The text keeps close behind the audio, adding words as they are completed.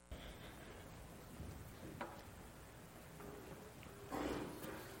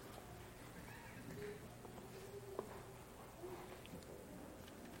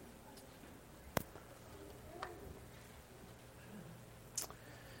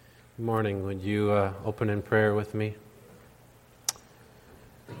Good morning. Would you open in prayer with me?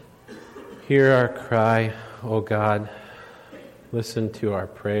 Hear our cry, O God. Listen to our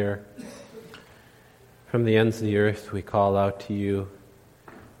prayer. From the ends of the earth we call out to you.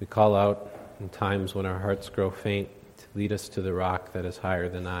 We call out in times when our hearts grow faint to lead us to the rock that is higher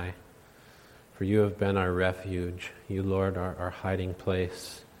than I. For you have been our refuge. You, Lord, are our hiding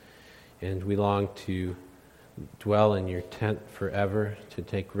place. And we long to dwell in your tent forever, to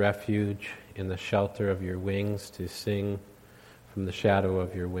take refuge in the shelter of your wings, to sing from the shadow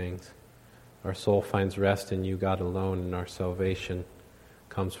of your wings. Our soul finds rest in you, God alone, and our salvation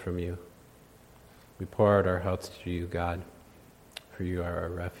comes from you. We pour out our hearts to you, God, for you are our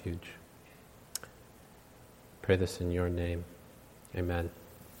refuge. Pray this in your name. Amen.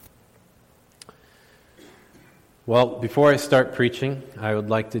 Well, before I start preaching, I would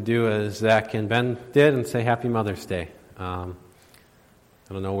like to do as Zach and Ben did and say Happy Mother's Day. I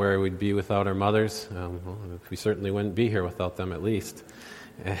don't know where we'd be without our mothers. We certainly wouldn't be here without them, at least.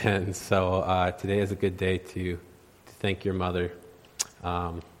 And so today is a good day to thank your mother.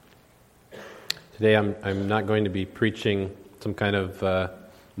 Today I'm not going to be preaching some kind of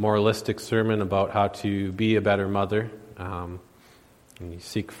moralistic sermon about how to be a better mother. And you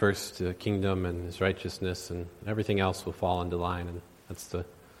seek first the kingdom and his righteousness, and everything else will fall into line. And that's the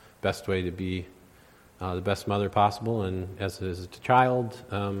best way to be the best mother possible. And as a child,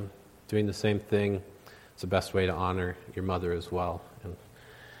 doing the same thing, it's the best way to honor your mother as well.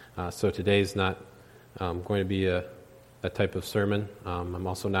 And so today's not going to be that type of sermon. I'm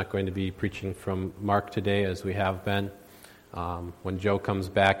also not going to be preaching from Mark today, as we have been. When Joe comes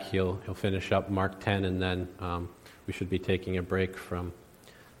back, he'll finish up Mark 10, and then we should be taking a break from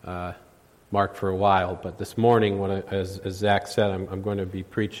Mark for a while. But this morning, as Zach said, I'm going to be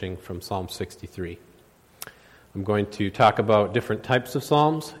preaching from Psalm 63. I'm going to talk about different types of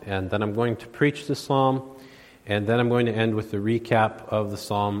psalms, and then I'm going to preach the psalm, and then I'm going to end with a recap of the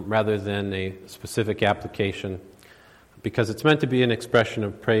psalm rather than a specific application, because it's meant to be an expression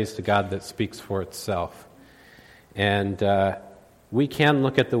of praise to God that speaks for itself. And we can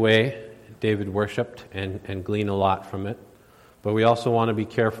look at the way David worshipped and glean a lot from it. But we also want to be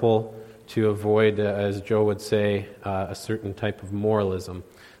careful to avoid, as Joe would say, a certain type of moralism.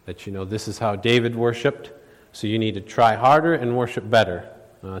 That, this is how David worshipped, so you need to try harder and worship better.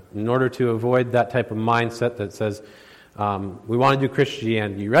 In order to avoid that type of mindset that says, we want to do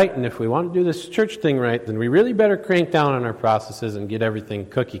Christianity right, and if we want to do this church thing right, then we really better crank down on our processes and get everything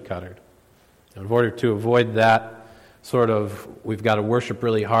cookie-cuttered. In order to avoid that, we've got to worship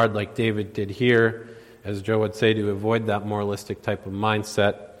really hard like David did here, as Joe would say, to avoid that moralistic type of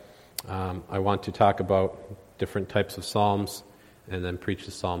mindset. I want to talk about different types of psalms and then preach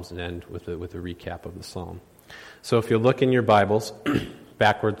the psalms and end with a recap of the psalm. So if you look in your Bibles,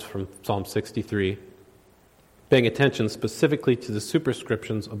 backwards from Psalm 63, paying attention specifically to the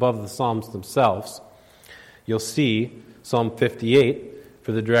superscriptions above the psalms themselves, you'll see Psalm 58,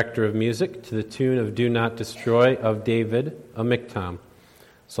 for the director of music, to the tune of Do Not Destroy of David, a miktam.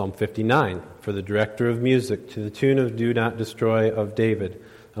 Psalm 59, for the director of music, to the tune of Do Not Destroy of David,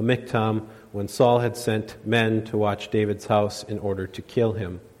 a miktam, when Saul had sent men to watch David's house in order to kill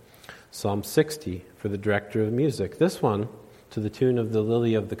him. Psalm 60, for the director of music, this one to the tune of the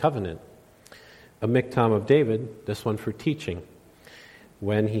Lily of the Covenant. A miktam of David, this one for teaching,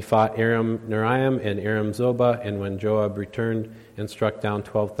 when he fought Aram-Naraim and Aram-Zobah, and when Joab returned and struck down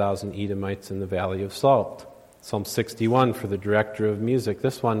 12,000 Edomites in the Valley of Salt. Psalm 61 for the director of music,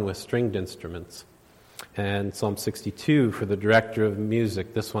 this one with stringed instruments. And Psalm 62 for the director of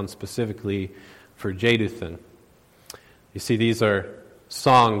music, this one specifically for Jeduthun. You see, these are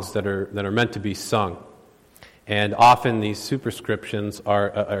songs that are meant to be sung. And often these superscriptions are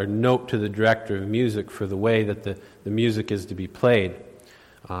a note to the director of music for the way that the music is to be played.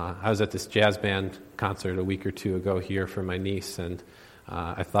 I was at this jazz band concert a week or two ago here for my niece, and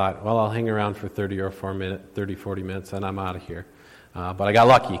I thought, well, I'll hang around for 40 minutes, and I'm out of here. But I got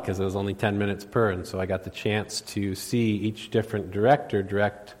lucky because it was only 10 minutes per, and so I got the chance to see each different director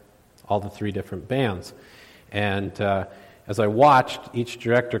direct all the three different bands. And as I watched each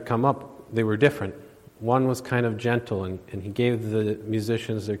director come up, they were different. One was kind of gentle, and he gave the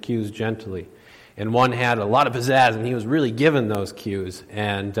musicians their cues gently. And one had a lot of pizzazz, and he was really giving those cues.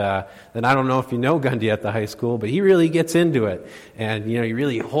 And then I don't know if you know Gundy at the high school, but he really gets into it. And, he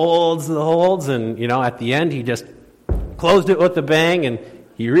really holds the holds, and, at the end he just closed it with a bang, and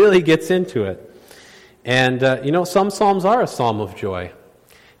he really gets into it. And, some psalms are a psalm of joy,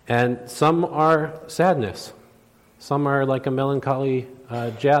 and some are sadness. Some are like a melancholy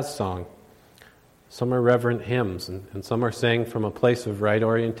jazz song. Some are reverent hymns, and some are sang from a place of right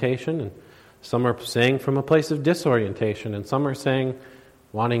orientation, and some are sang from a place of disorientation, and some are sang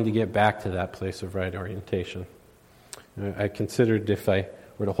wanting to get back to that place of right orientation. I considered if I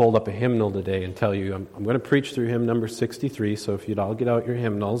were to hold up a hymnal today and tell you I'm going to preach through hymn number 63, so if you'd all get out your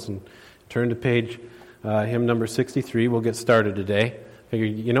hymnals and turn to page hymn number 63, we'll get started today. I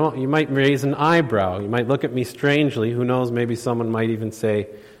figured, you might raise an eyebrow. You might look at me strangely. Who knows, maybe someone might even say,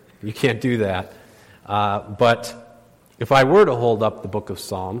 you can't do that. But if I were to hold up the book of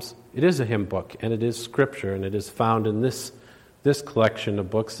Psalms, it is a hymn book, and it is scripture, and it is found in this collection of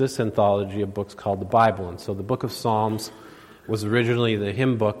books, this anthology of books called the Bible. And so the book of Psalms was originally the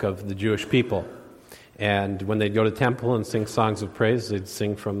hymn book of the Jewish people. And when they'd go to temple and sing songs of praise, they'd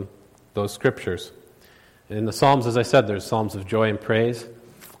sing from those scriptures. In the Psalms, as I said, there's psalms of joy and praise.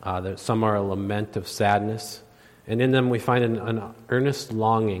 Some are a lament of sadness. And in them we find an earnest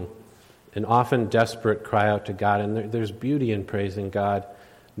longing, an often desperate cry out to God. And there's beauty in praising God,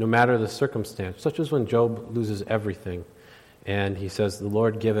 no matter the circumstance, such as when Job loses everything. And he says, the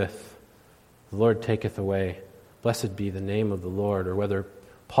Lord giveth, the Lord taketh away. Blessed be the name of the Lord. Or whether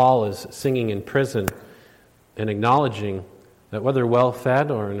Paul is singing in prison and acknowledging that whether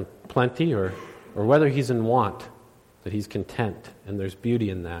well-fed or in plenty or whether he's in want, that he's content. And there's beauty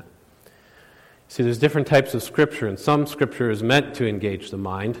in that. See, there's different types of scripture, and some scripture is meant to engage the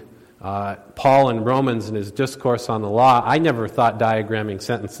mind. Paul in Romans, in his discourse on the law, I never thought diagramming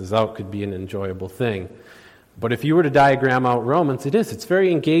sentences out could be an enjoyable thing. But if you were to diagram out Romans, it is. It's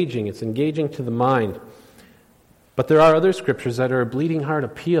very engaging. It's engaging to the mind. But there are other scriptures that are a bleeding heart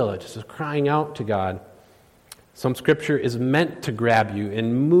appeal. It's just crying out to God. Some scripture is meant to grab you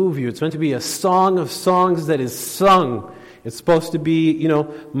and move you. It's meant to be a song of songs that is sung. It's supposed to be,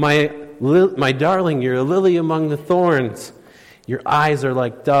 my darling, you're a lily among the thorns. Your eyes are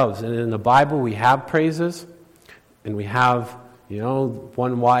like doves. And in the Bible we have praises, and we have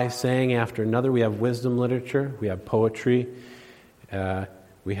one wise saying after another. We have wisdom literature. We have poetry.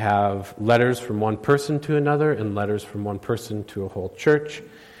 We have letters from one person to another and letters from one person to a whole church.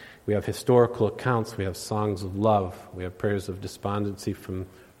 We have historical accounts. We have songs of love. We have prayers of despondency from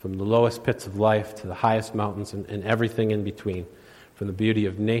the lowest pits of life to the highest mountains and everything in between. From the beauty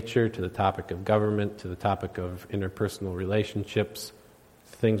of nature to the topic of government to the topic of interpersonal relationships,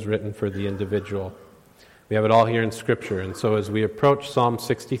 things written for the individual. We have it all here in Scripture. And so as we approach Psalm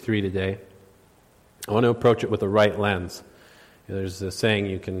 63 today, I want to approach it with a right lens. There's a saying,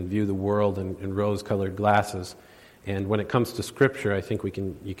 you can view the world in rose-colored glasses. And when it comes to Scripture, I think you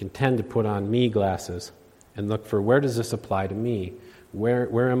can tend to put on me glasses and look for, where does this apply to me?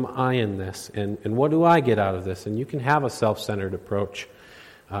 Where am I in this? And what do I get out of this? And you can have a self-centered approach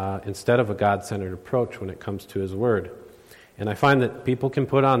instead of a God-centered approach when it comes to His Word. And I find that people can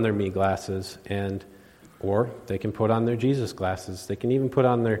put on their me glasses, or they can put on their Jesus glasses. They can even put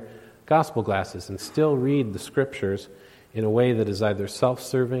on their gospel glasses and still read the Scriptures in a way that is either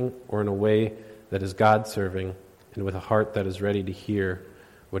self-serving or in a way that is God-serving, and with a heart that is ready to hear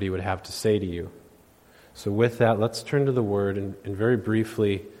what He would have to say to you. So with that, let's turn to the Word and very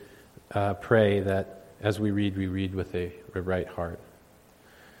briefly pray that as we read with a right heart.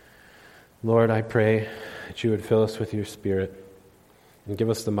 Lord, I pray that You would fill us with Your Spirit and give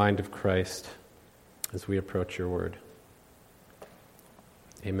us the mind of Christ as we approach Your Word.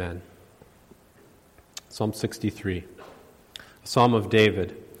 Amen. Psalm 63, a psalm of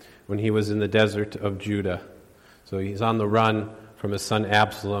David when he was in the desert of Judah. So he's on the run from his son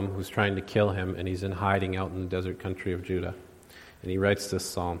Absalom, who's trying to kill him, and he's in hiding out in the desert country of Judah. And he writes this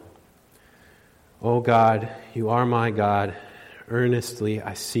psalm. O God, You are my God. Earnestly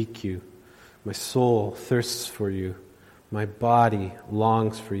I seek You. My soul thirsts for You. My body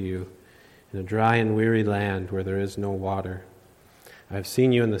longs for You in a dry and weary land where there is no water. I have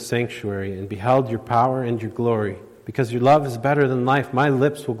seen You in the sanctuary and beheld Your power and Your glory. Because Your love is better than life, my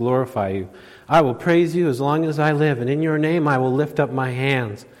lips will glorify You. I will praise You as long as I live, and in Your name I will lift up my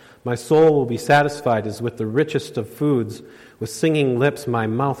hands. My soul will be satisfied as with the richest of foods. With singing lips my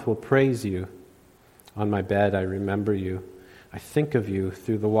mouth will praise You. On my bed I remember You. I think of You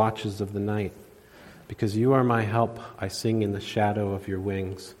through the watches of the night. Because You are my help, I sing in the shadow of Your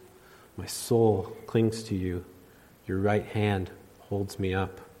wings. My soul clings to You. Your right hand holds me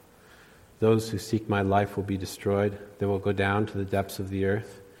up. Those who seek my life will be destroyed. They will go down to the depths of the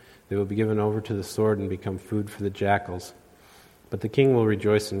earth. They will be given over to the sword and become food for the jackals. But the king will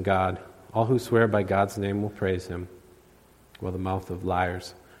rejoice in God. All who swear by God's name will praise Him, while the mouth of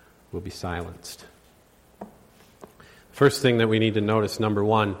liars will be silenced. First thing that we need to notice, number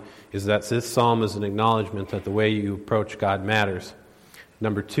one, is that this psalm is an acknowledgement that the way you approach God matters.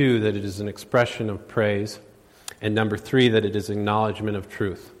 Number 2, that it is an expression of praise. And number 3, that it is acknowledgement of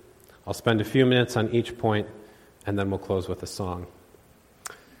truth. I'll spend a few minutes on each point, and then we'll close with a song.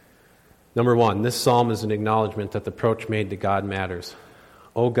 Number 1, this psalm is an acknowledgement that the approach made to God matters.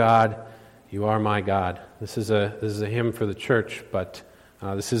 O God, you are my God. This is a hymn for the church, but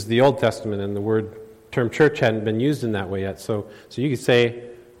this is the Old Testament, and the term church hadn't been used in that way yet. So you could say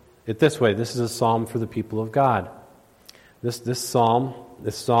it this way: this is a psalm for the people of God. This song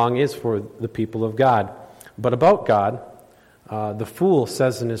is for the people of God. But about God, the fool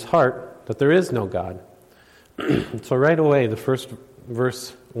says in his heart that there is no God. So right away, the first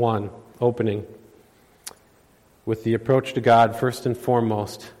verse 1, opening, with the approach to God, first and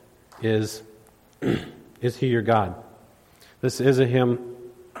foremost, is He your God? This is a hymn,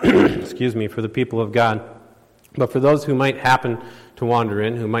 for the people of God. But for those who might happen to wander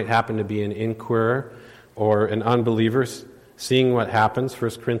in, who might happen to be an inquirer or an unbeliever, seeing what happens,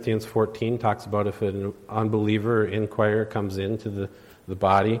 1 Corinthians 14 talks about if an unbeliever or inquirer comes into the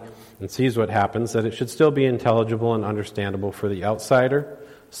body and sees what happens, that it should still be intelligible and understandable for the outsider,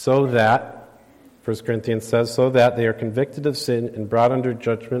 so that, 1 Corinthians says, so that they are convicted of sin and brought under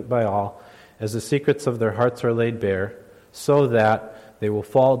judgment by all, as the secrets of their hearts are laid bare, so that they will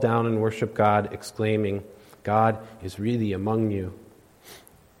fall down and worship God, exclaiming, God is really among you.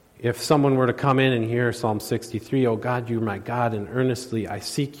 If someone were to come in and hear Psalm 63, O God, you are my God, and earnestly I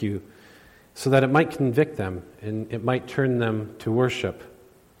seek you, so that it might convict them and it might turn them to worship.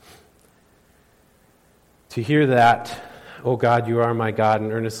 To hear that, O God, you are my God,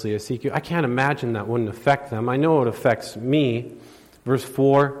 and earnestly I seek you, I can't imagine that wouldn't affect them. I know it affects me. Verse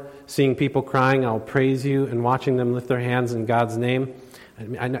 4, seeing people crying, I'll praise you, and watching them lift their hands in God's name.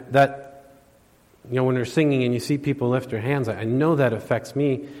 I know that, when they're singing and you see people lift their hands, I know that affects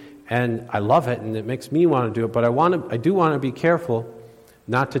me, and I love it, and it makes me want to do it. But I do want to be careful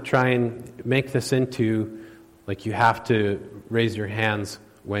not to try and make this into like you have to raise your hands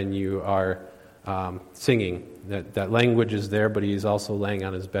when you are singing. That language is there, but he's also laying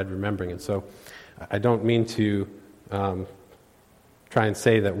on his bed remembering it. So I don't mean to try and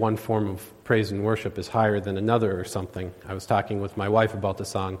say that one form of praise and worship is higher than another or something. I was talking with my wife about the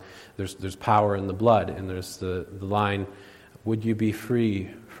song, There's Power in the Blood, and there's the line, would you be free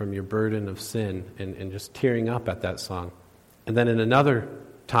from your burden of sin, and just tearing up at that song. And then in another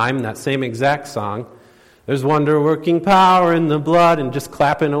time, that same exact song, there's wonder-working power in the blood, and just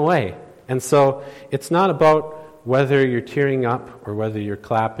clapping away. And so it's not about whether you're tearing up or whether you're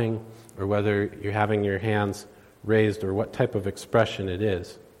clapping or whether you're having your hands raised or what type of expression it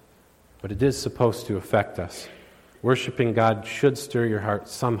is. But it is supposed to affect us. Worshiping God should stir your heart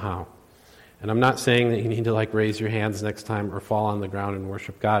somehow. And I'm not saying that you need to raise your hands next time or fall on the ground and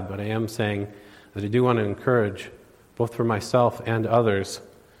worship God, but I am saying that I do want to encourage, both for myself and others,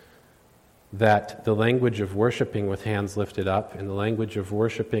 that the language of worshiping with hands lifted up and the language of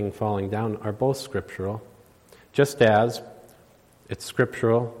worshiping falling down are both scriptural, just as it's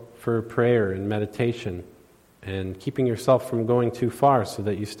scriptural for prayer and meditation and keeping yourself from going too far so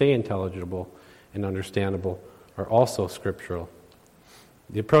that you stay intelligible and understandable are also scriptural.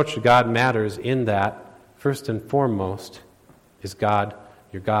 The approach to God matters in that, first and foremost, is God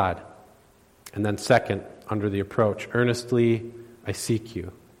your God. And then second, under the approach, earnestly I seek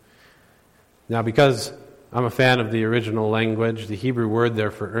you. Now, because I'm a fan of the original language, the Hebrew word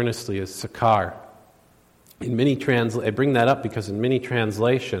there for earnestly is sakar. I bring that up because in many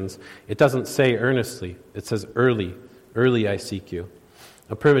translations, it doesn't say earnestly. It says early I seek you.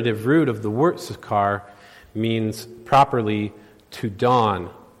 A primitive root of the word sakar means properly to dawn,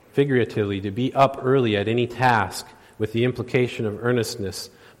 figuratively, to be up early at any task with the implication of earnestness,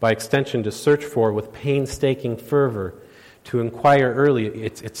 by extension to search for with painstaking fervor, to inquire early.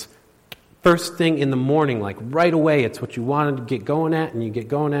 It's first thing in the morning, right away. It's what you wanted to get going at, and you get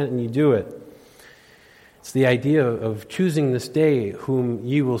going at it and you do it. It's the idea of choosing this day whom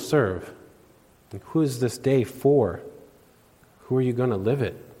you will serve. Who is this day for? Who are you going to live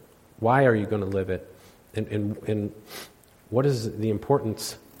it? Why are you going to live it? And what is the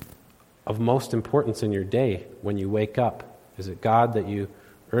importance of most importance in your day when you wake up? Is it God that you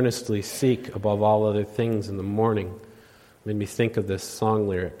earnestly seek above all other things in the morning? Made me think of this song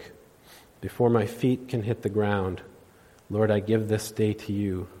lyric. Before my feet can hit the ground, Lord, I give this day to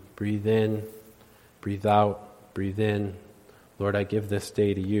you. Breathe in, breathe out, breathe in. Lord, I give this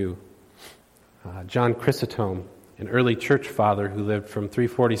day to you. John Chrysostom, an early church father who lived from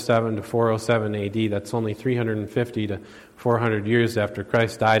 347 to 407 AD, that's only 350 to 400 years after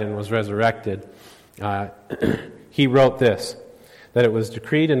Christ died and was resurrected, he wrote this, that it was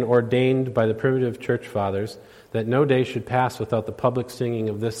decreed and ordained by the primitive church fathers that no day should pass without the public singing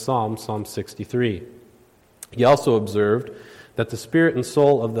of this psalm, Psalm 63. He also observed that the spirit and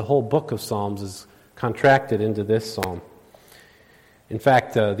soul of the whole book of Psalms is contracted into this psalm. In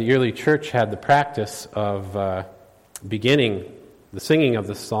fact, the early church had the practice of beginning the singing of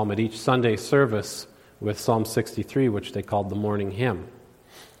this psalm at each Sunday service with Psalm 63, which they called the morning hymn.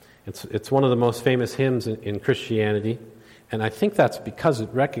 It's one of the most famous hymns in Christianity, and I think that's because it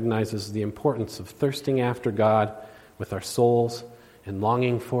recognizes the importance of thirsting after God with our souls and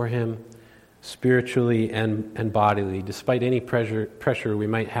longing for Him spiritually and bodily, despite any pressure we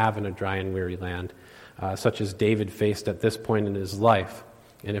might have in a dry and weary land, such as David faced at this point in his life.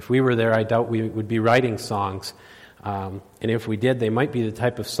 And if we were there, I doubt we would be writing songs. And if we did, they might be the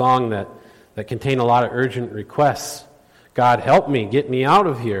type of song that contain a lot of urgent requests. God, help me, get me out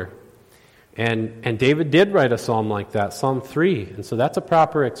of here. And David did write a psalm like that, Psalm 3. And so that's a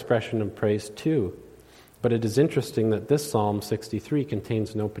proper expression of praise too. But it is interesting that this Psalm 63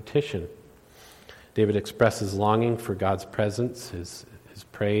 contains no petition. David expresses longing for God's presence, his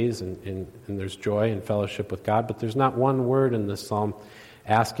praise, and there's joy and fellowship with God. But there's not one word in this psalm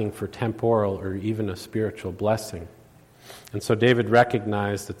asking for temporal or even a spiritual blessing. And so David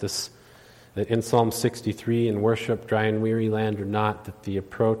recognized that in Psalm 63, in worship, dry and weary land or not, that the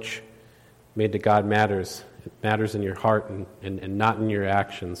approach made to God matters. It matters in your heart and not in your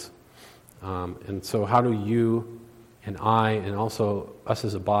actions. And so how do you and I, and also us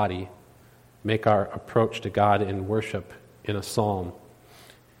as a body, make our approach to God in worship in a psalm?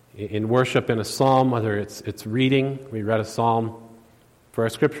 In worship in a psalm, whether it's reading, we read a psalm for our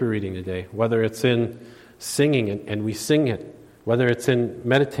scripture reading today, whether it's in singing and we sing it, whether it's in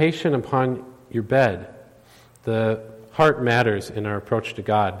meditation upon your bed, the heart matters in our approach to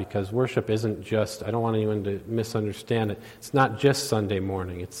God, because worship isn't just, I don't want anyone to misunderstand it, it's not just Sunday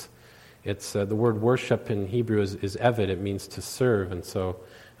morning. It's the word worship in Hebrew is evid, it means to serve, and so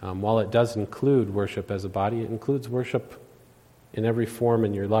while it does include worship as a body, it includes worship in every form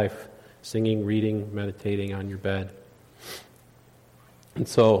in your life, singing, reading, meditating on your bed. And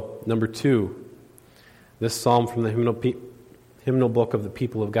so, number 2, this psalm from the hymnal book of the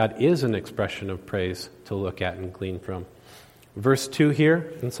people of God is an expression of praise to look at and glean from. Verse 2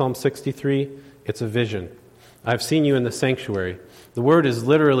 here in Psalm 63, it's a vision. I've seen you in the sanctuary. The word is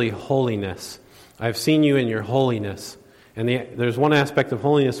literally holiness. I've seen you in your holiness. And there's one aspect of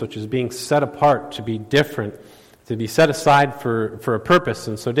holiness which is being set apart, to be different, to be set aside for a purpose.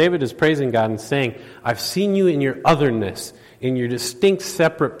 And so David is praising God and saying, I've seen you in your otherness, in your distinct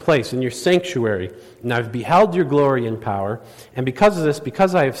separate place, in your sanctuary, and I've beheld your glory and power. And because of this,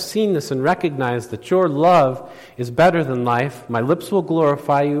 because I have seen this and recognized that your love is better than life, my lips will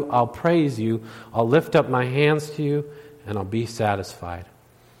glorify you, I'll praise you, I'll lift up my hands to you, and I'll be satisfied.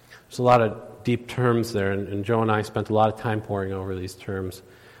 There's a lot of deep terms there, and Joe and I spent a lot of time poring over these terms.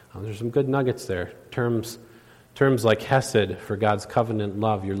 There's some good nuggets there. Terms like hesed, for God's covenant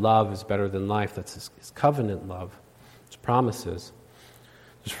love. Your love is better than life. That's his covenant love. His promises.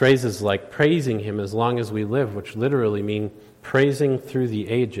 There's phrases like praising Him as long as we live, which literally mean praising through the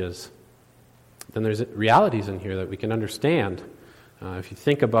ages. Then there's realities in here that we can understand. If you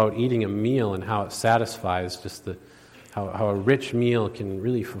think about eating a meal and how it satisfies, just how a rich meal can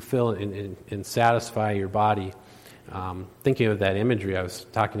really fulfill and satisfy your body. Thinking of that imagery, I was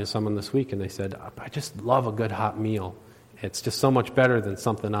talking to someone this week, and they said, I just love a good hot meal. It's just so much better than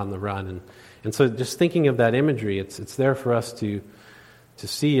something on the run. And so just thinking of that imagery, it's there for us to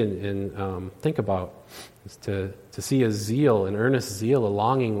see and think about, is to see a zeal, an earnest zeal, a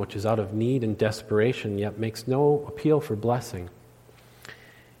longing which is out of need and desperation, yet makes no appeal for blessing.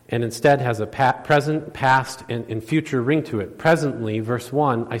 And instead has a present, past, and future ring to it. Presently, verse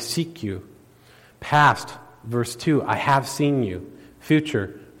 1, I seek you. Past, verse 2, I have seen you.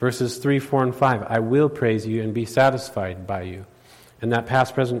 Future, verses 3, 4, and 5, I will praise you and be satisfied by you. And that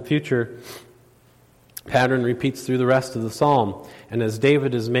past, present, future pattern repeats through the rest of the psalm. And as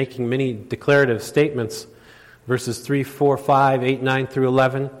David is making many declarative statements, verses 3, 4, 5, 8, 9 through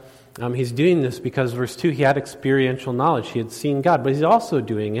 11, he's doing this because verse 2, he had experiential knowledge. He had seen God. But he's also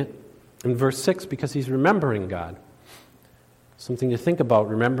doing it in verse 6 because he's remembering God. Something to think about,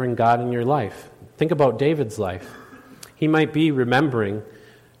 remembering God in your life. Think about David's life. He might be remembering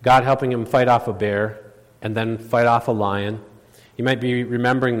God helping him fight off a bear and then fight off a lion. He might be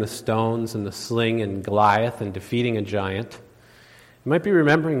remembering the stones and the sling and Goliath and defeating a giant. He might be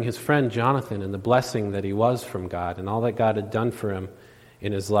remembering his friend Jonathan and the blessing that he was from God and all that God had done for him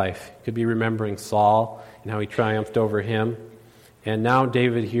in his life. He could be remembering Saul and how he triumphed over him. And now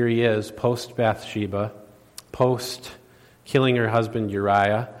David, here he is, post-Bathsheba, post-killing her husband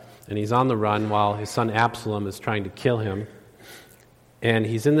Uriah. and he's on the run while his son Absalom is trying to kill him. And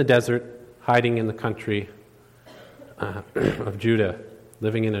he's in the desert, hiding in the country of Judah,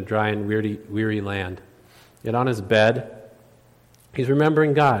 living in a dry and weary land. Yet on his bed, he's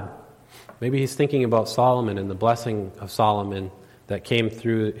remembering God. Maybe he's thinking about Solomon and the blessing of Solomon that came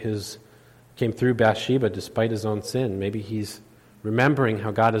through Bathsheba despite his own sin. Maybe he's remembering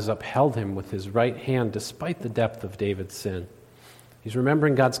how God has upheld him with his right hand despite the depth of David's sin. He's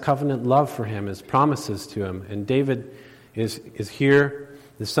remembering God's covenant love for him, his promises to him. And David is here.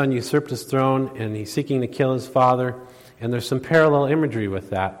 The son usurped his throne, and he's seeking to kill his father. And there's some parallel imagery with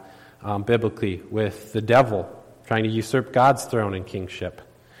that, biblically, with the devil trying to usurp God's throne and kingship.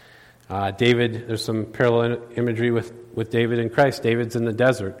 There's some parallel imagery with David and Christ. David's in the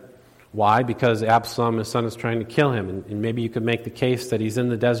desert. Why? Because Absalom, his son, is trying to kill him. And maybe you could make the case that he's in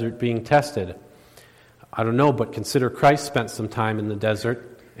the desert being tested. I don't know, but consider Christ spent some time in the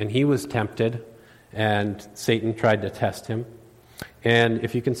desert, and he was tempted, and Satan tried to test him. And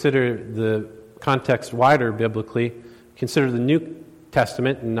if you consider the context wider biblically, consider the New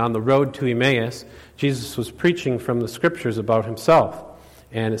Testament, and on the road to Emmaus, Jesus was preaching from the Scriptures about himself.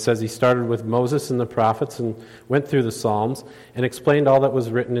 And it says he started with Moses and the prophets and went through the Psalms and explained all that was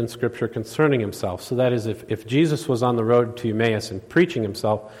written in Scripture concerning himself. So that is, if Jesus was on the road to Emmaus and preaching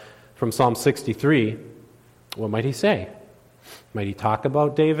himself from Psalm 63, what might he say? Might he talk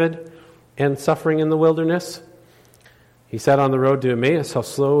about David and suffering in the wilderness? He said on the road to Emmaus, how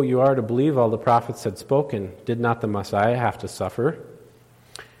slow you are to believe all the prophets had spoken. Did not the Messiah have to suffer?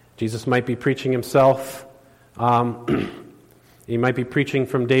 Jesus might be preaching himself. He might be preaching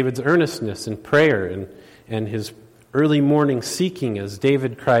from David's earnestness in prayer and his early morning seeking as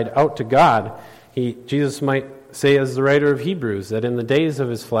David cried out to God. Jesus might say, as the writer of Hebrews, that in the days of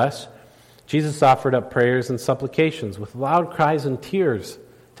his flesh, Jesus offered up prayers and supplications with loud cries and tears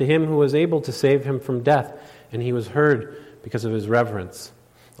to him who was able to save him from death, and he was heard because of his reverence.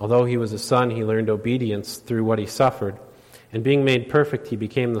 Although he was a son, he learned obedience through what he suffered, and being made perfect, he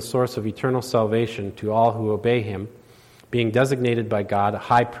became the source of eternal salvation to all who obey him, being designated by God a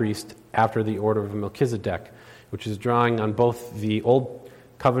high priest after the order of Melchizedek, which is drawing on both the Old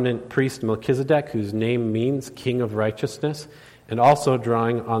Covenant priest Melchizedek, whose name means King of Righteousness, and also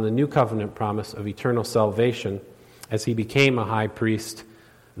drawing on the New Covenant promise of eternal salvation as he became a high priest,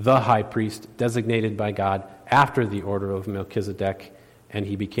 the high priest designated by God after the order of Melchizedek, and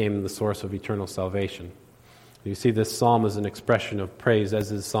he became the source of eternal salvation. You see, this psalm is an expression of praise,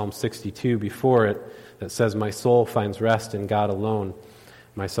 as is Psalm 62 before it, that says, my soul finds rest in God alone.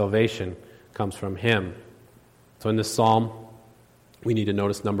 My salvation comes from him. So in this psalm, we need to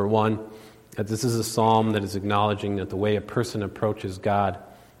notice, number one, that this is a psalm that is acknowledging that the way a person approaches God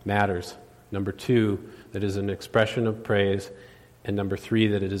matters. Number two, that it is an expression of praise. And number three,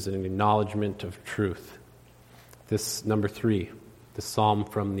 that it is an acknowledgement of truth. Number three, the psalm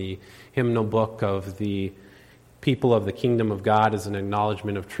from the hymnal book of the people of the kingdom of God is an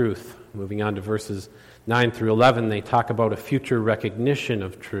acknowledgement of truth. Moving on to verses 9 through 11, they talk about a future recognition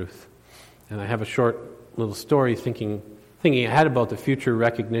of truth. And I have a short little story thinking ahead about the future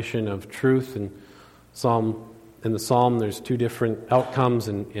recognition of truth. And in the psalm, there's two different outcomes,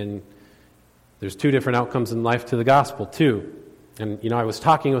 and there's two different outcomes in life to the gospel too. And I was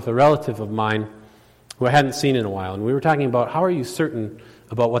talking with a relative of mine who I hadn't seen in a while, and we were talking about how are you certain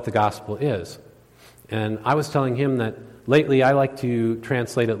about what the gospel is. And I was telling him that lately I like to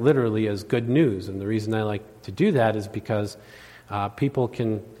translate it literally as good news, and the reason I like to do that is because people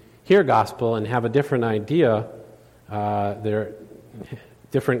can hear gospel and have a different idea. They're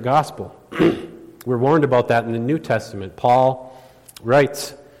different gospel. We're warned about that in the New Testament. Paul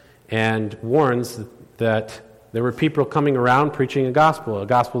writes and warns that there were people coming around preaching a gospel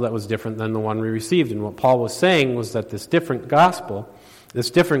that was different than the one we received. And what Paul was saying was that this different gospel, this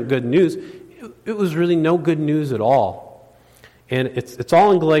different good news, it was really no good news at all. And it's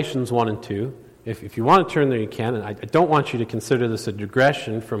all in Galatians 1 and 2. If you want to turn there, you can. And I don't want you to consider this a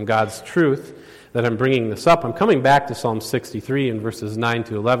digression from God's truth that I'm bringing this up. I'm coming back to Psalm 63 in verses 9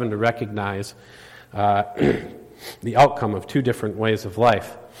 to 11 to recognize the outcome of two different ways of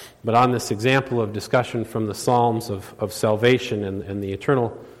life. But on this example of discussion from the Psalms of salvation and the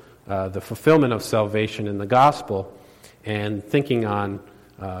eternal, the fulfillment of salvation in the gospel, and thinking on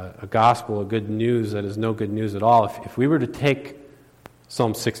a gospel, a good news that is no good news at all, if we were to take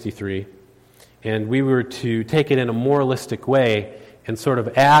Psalm 63 and we were to take it in a moralistic way and sort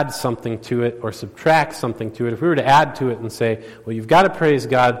of add something to it or subtract something to it, if we were to add to it and say, well, you've got to praise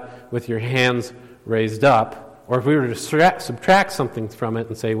God with your hands raised up, or if we were to subtract something from it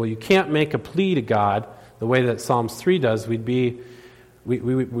and say, well, you can't make a plea to God the way that Psalms 3 does, we'd be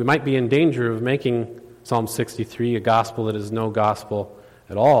we might be in danger of making Psalm 63 a gospel that is no gospel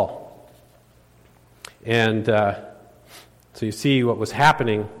at all. And so you see what was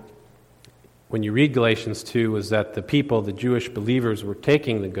happening when you read Galatians 2 was that the people, the Jewish believers, were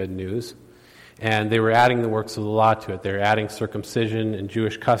taking the good news and they were adding the works of the law to it. They were adding circumcision and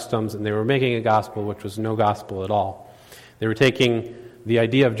Jewish customs, and they were making a gospel which was no gospel at all. They were taking the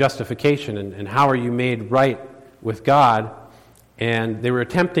idea of justification and how are you made right with God, and they were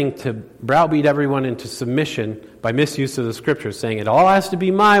attempting to browbeat everyone into submission by misuse of the Scriptures, saying it all has to be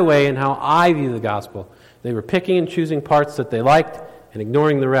my way and how I view the gospel. They were picking and choosing parts that they liked and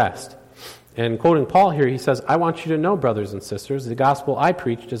ignoring the rest. And quoting Paul here, he says, I want you to know, brothers and sisters, the gospel I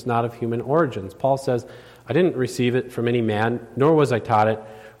preached is not of human origins. Paul says, I didn't receive it from any man, nor was I taught it.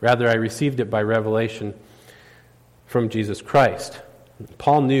 Rather, I received it by revelation from Jesus Christ.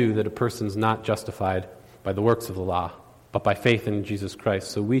 Paul knew that a person's not justified by the works of the law, but by faith in Jesus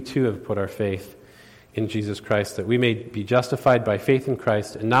Christ. So we too have put our faith in Jesus Christ, that we may be justified by faith in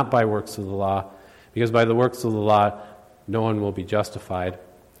Christ and not by works of the law, because by the works of the law, no one will be justified.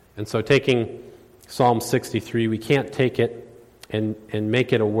 And so taking Psalm 63, we can't take it and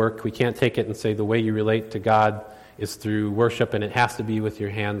make it a work. We can't take it and say the way you relate to God is through worship and it has to be with your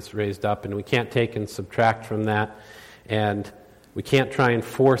hands raised up. And we can't take and subtract from that. And we can't try and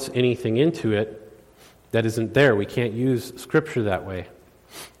force anything into it that isn't there. We can't use Scripture that way.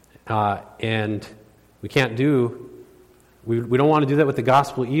 And we can't we don't want to do that with the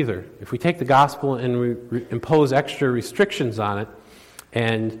gospel either. If we take the gospel and we impose extra restrictions on it,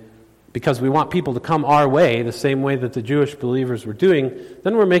 and because we want people to come our way, the same way that the Jewish believers were doing,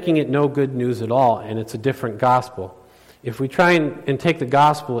 then we're making it no good news at all, and it's a different gospel. If we try and take the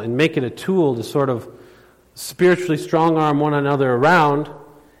gospel and make it a tool to sort of spiritually strong-arm one another around,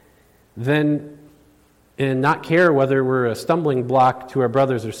 then and not care whether we're a stumbling block to our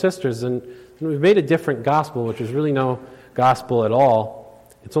brothers or sisters, then we've made a different gospel, which is really no gospel at all.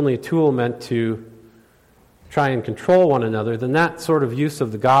 It's only a tool meant to try and control one another. Then that sort of use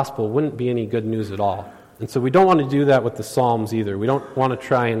of the gospel wouldn't be any good news at all. And so we don't want to do that with the Psalms either. We don't want to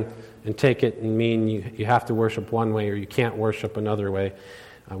try and take it and mean you have to worship one way or you can't worship another way.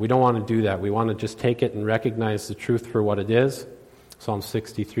 We don't want to do that. We want to just take it and recognize the truth for what it is. Psalm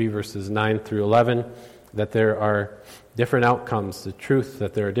 63 verses 9 through 11, that there are different outcomes, the truth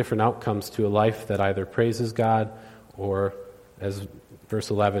that there are different outcomes to a life that either praises God or, as verse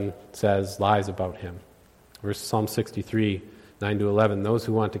 11 says, lies about Him. Psalm 63, 9 to 11, those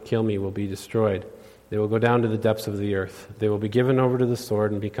who want to kill me will be destroyed. They will go down to the depths of the earth. They will be given over to the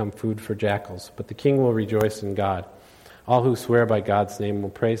sword and become food for jackals. But the king will rejoice in God. All who swear by God's name will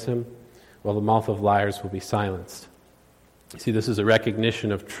praise Him, while the mouth of liars will be silenced. You see, this is a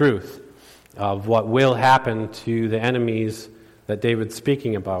recognition of truth, of what will happen to the enemies that David's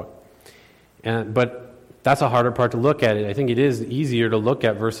speaking about. But that's a harder part to look at it. I think it is easier to look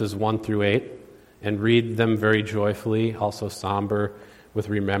at verses 1 through 8 and read them very joyfully, also somber with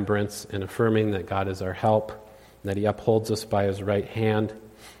remembrance and affirming that God is our help, that He upholds us by His right hand,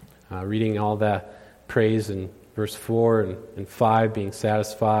 reading all that praise in verse 4 and 5, being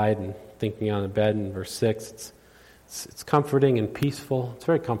satisfied and thinking on the bed in verse 6. It's comforting and peaceful. It's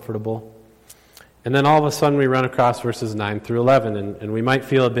very comfortable. And then all of a sudden we run across verses 9 through 11, and we might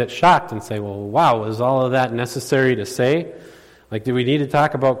feel a bit shocked and say, well, wow, is all of that necessary to say? Like, do we need to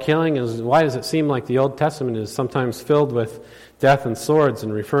talk about killing? Why does it seem like the Old Testament is sometimes filled with death and swords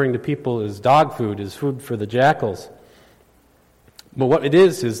and referring to people as dog food, as food for the jackals? But what it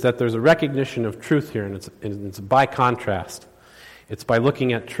is that there's a recognition of truth here, and it's by contrast. It's by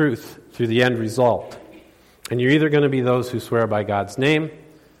looking at truth through the end result. And you're either going to be those who swear by God's name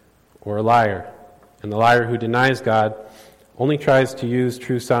or a liar. And the liar who denies God only tries to use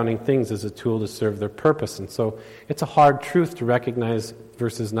true-sounding things as a tool to serve their purpose. And so it's a hard truth to recognize,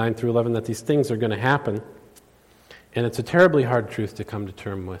 verses 9 through 11, that these things are going to happen. And it's a terribly hard truth to come to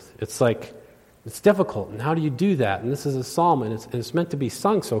terms with. It's like, it's difficult. And how do you do that? And this is a psalm, and it's meant to be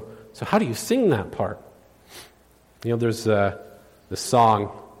sung. So how do you sing that part? You know, there's the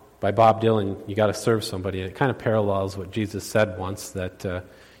song by Bob Dylan, You Got to Serve Somebody. And it kind of parallels what Jesus said once, that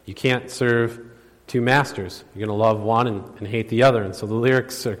you can't serve two masters. You're going to love one and hate the other. And so the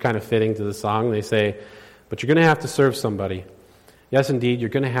lyrics are kind of fitting to the song. They say, but you're going to have to serve somebody. Yes, indeed, you're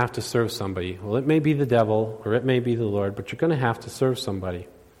going to have to serve somebody. Well, it may be the devil or it may be the Lord, but you're going to have to serve somebody.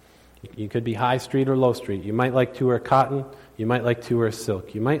 You could be high street or low street. You might like to wear cotton. You might like to wear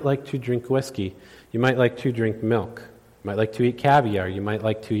silk. You might like to drink whiskey. You might like to drink milk. You might like to eat caviar. You might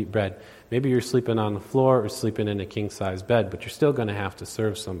like to eat bread. Maybe you're sleeping on the floor or sleeping in a king-size bed, but you're still going to have to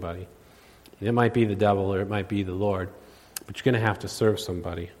serve somebody. It might be the devil or it might be the Lord, but but you're going to have to serve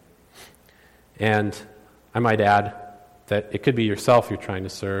somebody. And I might add that it could be yourself you're trying to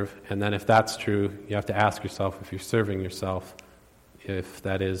serve, and then if that's true, you have to ask yourself if you're serving yourself, if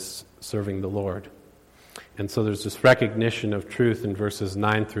that is serving the Lord. And so there's this recognition of truth in verses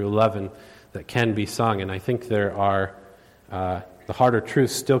 9 through 11 that can be sung, and I think there are, the harder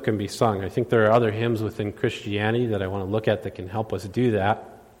truths still can be sung. I think there are other hymns within Christianity that I want to look at that can help us do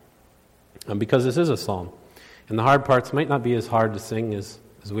that, because this is a psalm. And the hard parts might not be as hard to sing as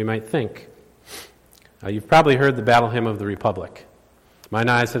we might think. You've probably heard the Battle Hymn of the Republic. Mine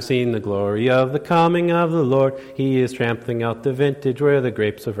eyes have seen the glory of the coming of the Lord. He is trampling out the vintage where the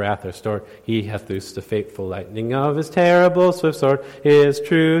grapes of wrath are stored. He hath loosed the fateful lightning of his terrible swift sword. His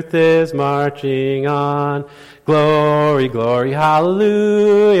truth is marching on. Glory, glory,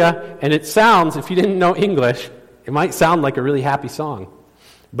 hallelujah. And it sounds, if you didn't know English, it might sound like a really happy song.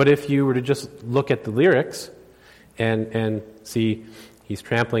 But if you were to just look at the lyrics and see, he's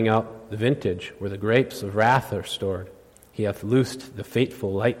trampling out the vintage where the grapes of wrath are stored. He hath loosed the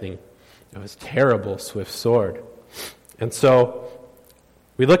fateful lightning of his terrible swift sword. And so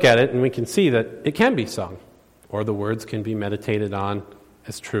we look at it and we can see that it can be sung, or the words can be meditated on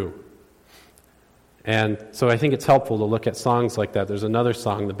as true. And so I think it's helpful to look at songs like that. There's another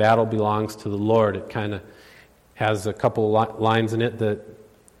song, The Battle Belongs to the Lord. It kind of has a couple lines in it that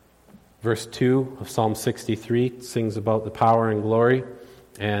verse 2 of Psalm 63 sings about the power and glory.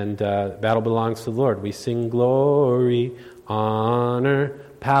 And battle belongs to the Lord. We sing glory, honor,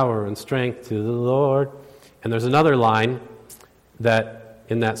 power, and strength to the Lord. And there's another line that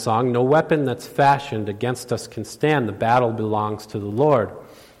in that song, no weapon that's fashioned against us can stand. The battle belongs to the Lord.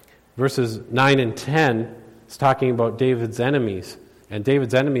 Verses 9 and 10 is talking about David's enemies. And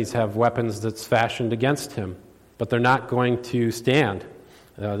David's enemies have weapons that's fashioned against him. But they're not going to stand.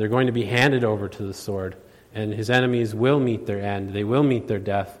 They're going to be handed over to the sword. And his enemies will meet their end. They will meet their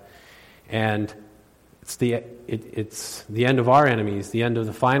death. And it's the end of our enemies, the end of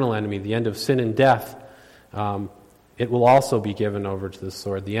the final enemy, the end of sin and death. It will also be given over to the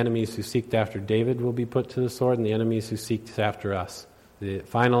sword. The enemies who seeked after David will be put to the sword, and the enemies who seek after us. The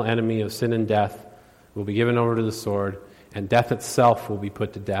final enemy of sin and death will be given over to the sword, and death itself will be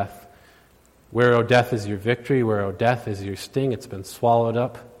put to death. Where, O death, is your victory? Where, O death, is your sting? It's been swallowed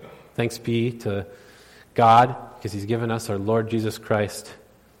up. Thanks be to God, because he's given us our Lord Jesus Christ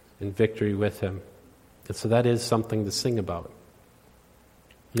in victory with him. And so that is something to sing about.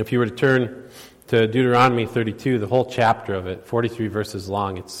 And if you were to turn to Deuteronomy 32, the whole chapter of it, 43 verses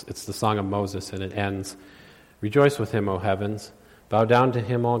long, it's the song of Moses, and it ends, Rejoice with him, O heavens. Bow down to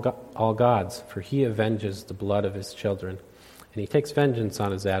him, all gods, for he avenges the blood of his children, and he takes vengeance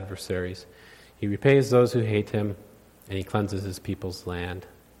on his adversaries. He repays those who hate him, and he cleanses his people's land.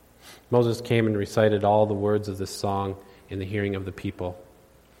 Moses came and recited all the words of this song in the hearing of the people.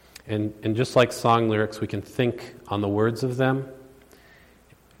 And just like song lyrics, we can think on the words of them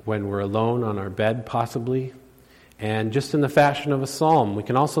when we're alone on our bed, possibly. And just in the fashion of a psalm, we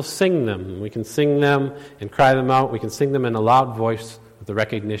can also sing them. We can sing them and cry them out. We can sing them in a loud voice with the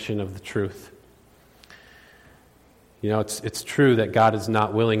recognition of the truth. You know, it's true that God is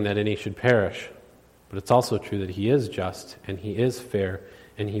not willing that any should perish. But it's also true that he is just and he is fair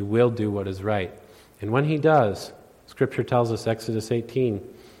and he will do what is right. And when he does, Scripture tells us, Exodus 18,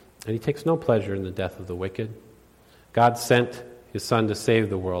 that he takes no pleasure in the death of the wicked. God sent his Son to save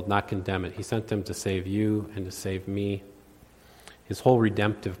the world, not condemn it. He sent him to save you and to save me. His whole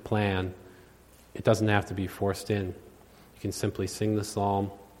redemptive plan, it doesn't have to be forced in. You can simply sing the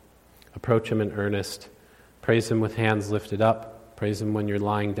psalm, approach him in earnest, praise him with hands lifted up, praise him when you're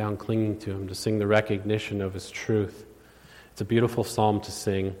lying down clinging to him, to sing the recognition of his truth. It's a beautiful psalm to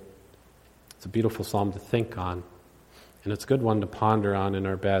sing. It's a beautiful psalm to think on. And it's a good one to ponder on in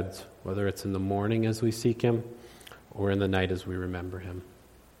our beds, whether it's in the morning as we seek him or in the night as we remember him.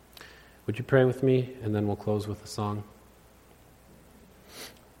 Would you pray with me, and then we'll close with a song?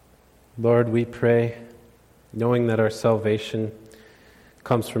 Lord, we pray, knowing that our salvation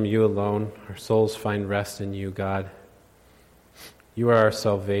comes from you alone. Our souls find rest in you, God. You are our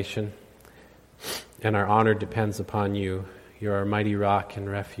salvation, and our honor depends upon you. You're our mighty rock and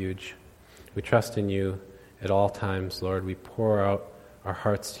refuge. We trust in you at all times, Lord. We pour out our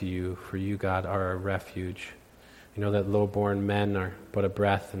hearts to you, for you, God, are our refuge. We know that low-born men are but a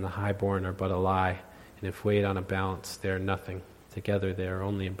breath, and the high-born are but a lie. And if weighed on a balance, they are nothing. Together they are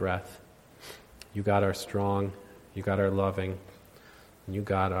only a breath. You, God, are strong. You, God, are loving. And you,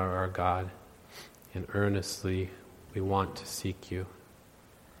 God, are our God. And earnestly we want to seek you.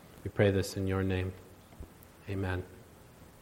 We pray this in your name. Amen.